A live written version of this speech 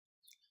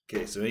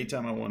Okay, so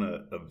anytime I want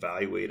to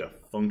evaluate a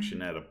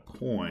function at a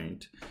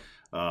point,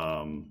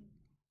 I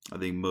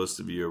think most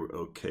of you are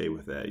okay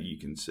with that. You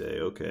can say,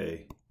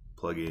 okay,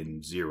 plug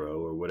in 0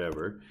 or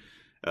whatever.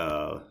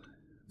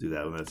 Do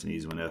that one. That's an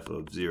easy one. F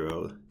of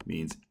 0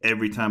 means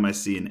every time I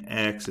see an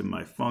x in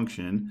my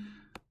function,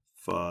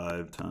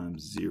 5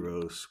 times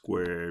 0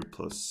 squared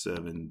plus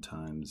 7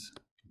 times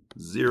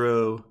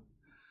 0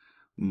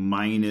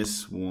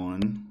 minus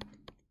 1.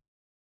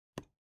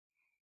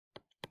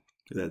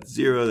 That's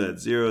 0,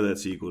 that's 0,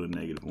 that's equal to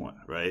negative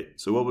 1, right?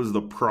 So what was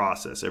the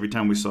process? Every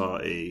time we saw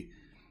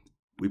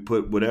we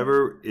put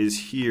whatever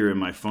is here in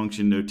my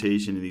function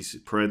notation in these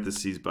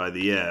parentheses by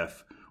the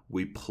f,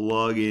 we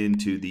plug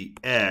into the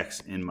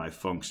x in my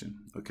function.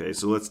 Okay,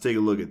 so let's take a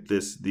look at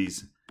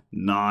these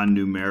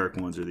non-numeric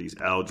ones or these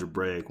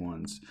algebraic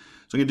ones.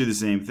 So I'm going to do the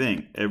same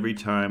thing. Every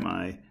time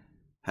I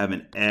have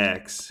an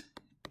x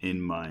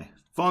in my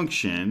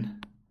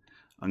function,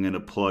 I'm going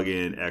to plug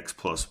in x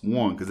plus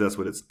 1 because that's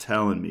what it's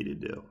telling me to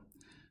do.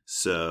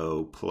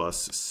 So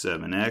plus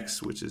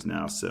 7x, which is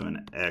now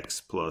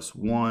 7x plus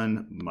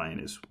 1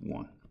 minus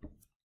 1.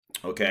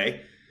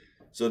 Okay,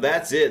 so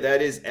that's it.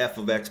 That is f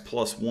of x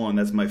plus 1.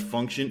 That's my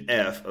function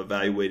f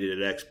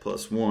evaluated at x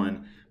plus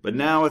 1. But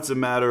now it's a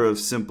matter of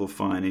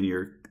simplifying,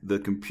 and the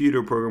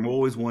computer program will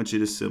always want you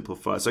to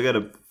simplify. So I got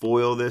to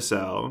FOIL this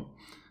out.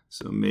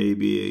 So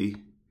maybe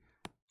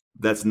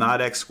that's not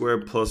x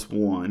squared plus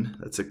 1.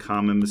 That's a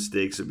common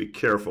mistake, so be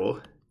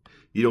careful.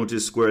 You don't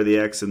just square the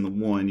x and the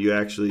 1. You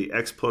actually,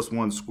 x plus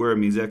 1 squared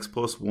means x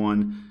plus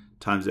 1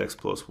 times x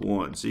plus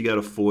 1. So you got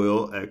to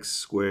FOIL x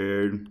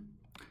squared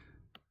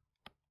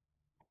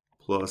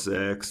plus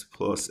x.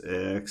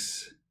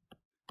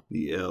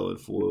 The L in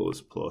FOIL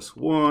is plus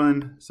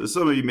 1. So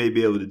some of you may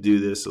be able to do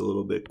this a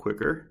little bit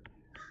quicker.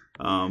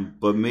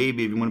 But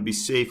maybe if you want to be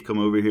safe, come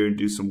over here and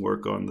do some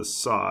work on the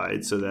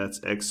side. So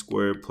that's x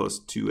squared plus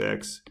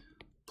 2x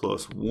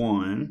plus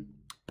 1.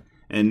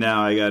 And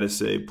now I got to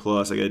say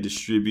plus, I got to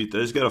distribute. I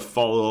just got to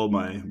follow all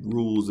my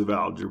rules of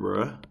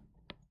algebra.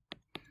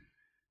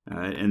 All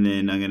right, and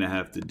then I'm going to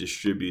have to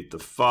distribute the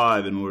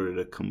 5 in order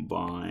to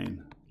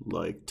combine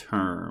like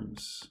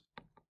terms.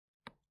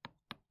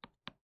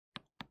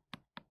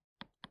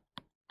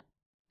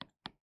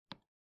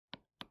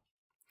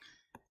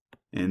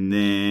 And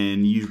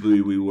then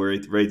usually we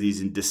write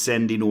these in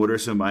descending order.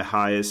 So my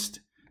highest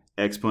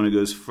exponent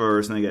goes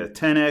first, and I got a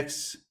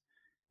 10x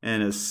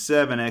and a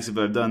 7x. If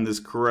I've done this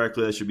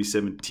correctly, that should be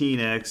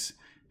 17x.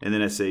 And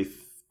then I say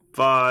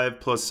 5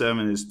 plus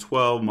 7 is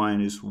 12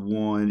 minus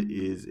 1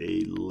 is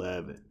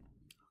 11.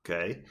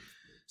 Okay?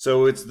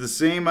 So it's the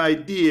same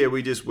idea.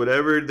 We just,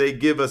 whatever they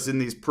give us in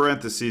these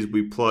parentheses,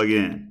 we plug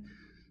in.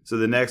 So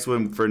the next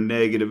one for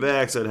negative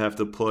x, I'd have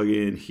to plug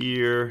in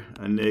here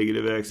a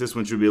negative x. This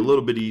one should be a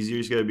little bit easier.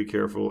 You just got to be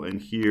careful.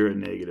 And here a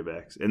negative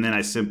x. And then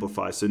I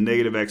simplify. So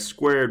negative x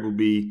squared will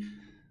be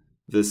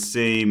the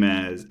same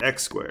as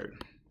x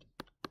squared.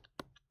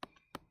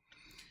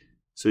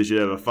 So you should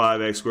have a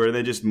 5x squared. And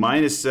then just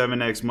minus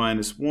 7x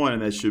minus 1.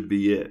 And that should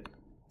be it.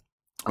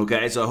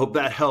 Okay, so I hope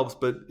that helps.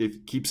 But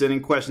keep sending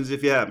questions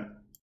if you haven't.